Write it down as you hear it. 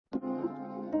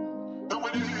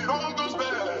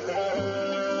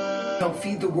help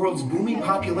feed the world's booming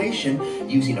population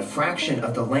using a fraction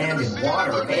of the land and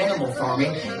water of animal farming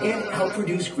and help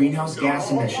reduce greenhouse gas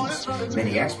emissions.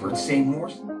 Many experts say more.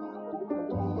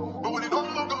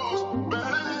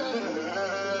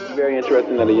 Very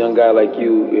interesting that a young guy like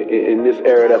you, in this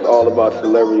era that's all about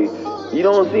celebrity, you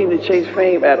don't seem to chase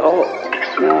fame at all.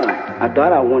 Nah, I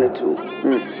thought I wanted to.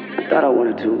 I thought I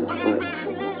wanted to, but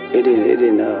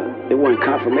it wasn't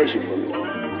confirmation for me.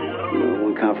 You know, it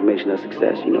wasn't confirmation of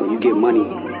success. You know, you get money,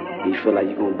 and you feel like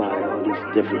you're gonna buy all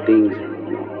these different things,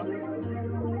 you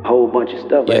know, a whole bunch of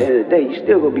stuff. But at the end of the day, you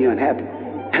still gonna be unhappy.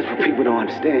 That's what people don't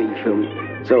understand, you feel me?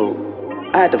 So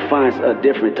I had to find a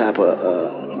different type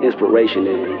of inspiration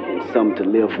and something to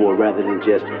live for rather than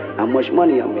just how much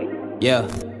money I make. Yeah.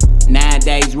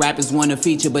 Nowadays, rappers want to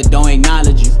feature but don't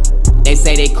acknowledge you. They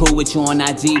say they cool with you on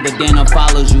IG but then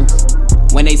unfollows you.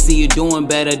 When they see you doing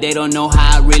better, they don't know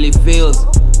how it really feels.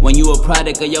 When you a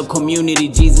product of your community,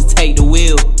 Jesus take the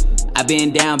wheel. I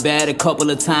been down bad a couple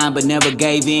of times but never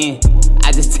gave in.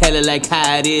 I just tell it like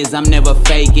how it is, I'm never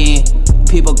faking.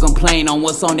 People complain on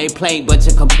what's on their plate, but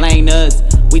you complain us.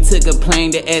 We took a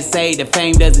plane to SA, the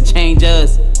fame doesn't change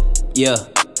us. Yeah.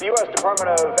 The U.S.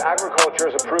 Department of Agriculture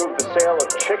has approved the sale of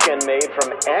chicken made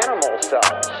from animal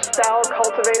cells. Cell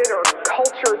cultivated or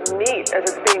cultured meat, as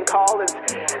it's being called, is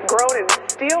grown in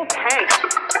steel tanks.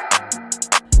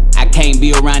 I can't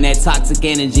be around that toxic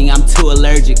energy, I'm too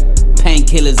allergic.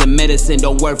 Painkillers and medicine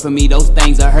don't work for me, those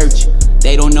things will hurt you.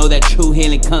 They don't know that true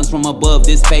healing comes from above,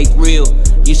 this faith real.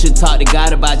 You should talk to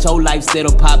God about your life instead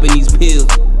of popping these pills.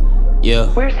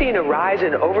 Yeah. We're seeing a rise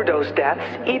in overdose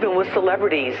deaths, even with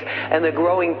celebrities, and the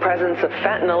growing presence of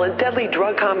fentanyl and deadly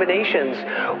drug combinations.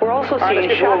 We're also seeing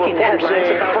shocking headlines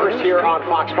about... First here on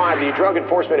Fox 5, the Drug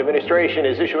Enforcement Administration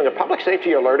is issuing a public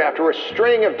safety alert after a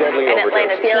string of deadly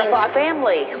overdoses. An Atlanta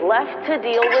family left to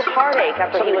deal with heartache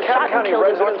after he was shot and killed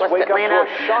in Northwest Atlanta. Up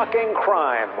to a shocking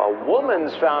crime. A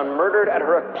woman's found murdered at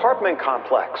her apartment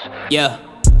complex. Yeah.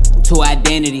 Two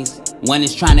identities. One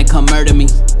is trying to come murder me.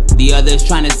 The other is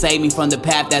trying to save me from the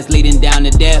path that's leading down to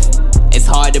death. It's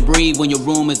hard to breathe when your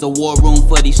room is a war room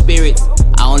for these spirits.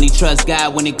 I only trust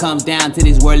God when it comes down to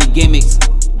these worldly gimmicks.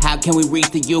 How can we reach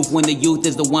the youth when the youth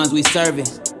is the ones we serving?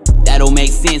 That don't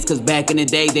make sense, cause back in the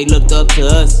day they looked up to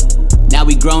us. Now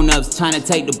we grown-ups trying to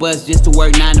take the bus just to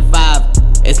work 9 to 5.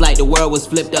 It's like the world was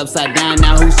flipped upside down,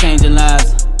 now who's changing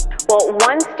lives? Well,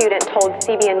 one student told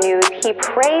CBN News he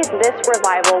prays this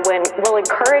revival will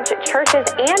encourage churches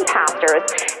and pastors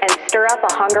and stir up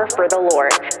a hunger for the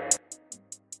Lord.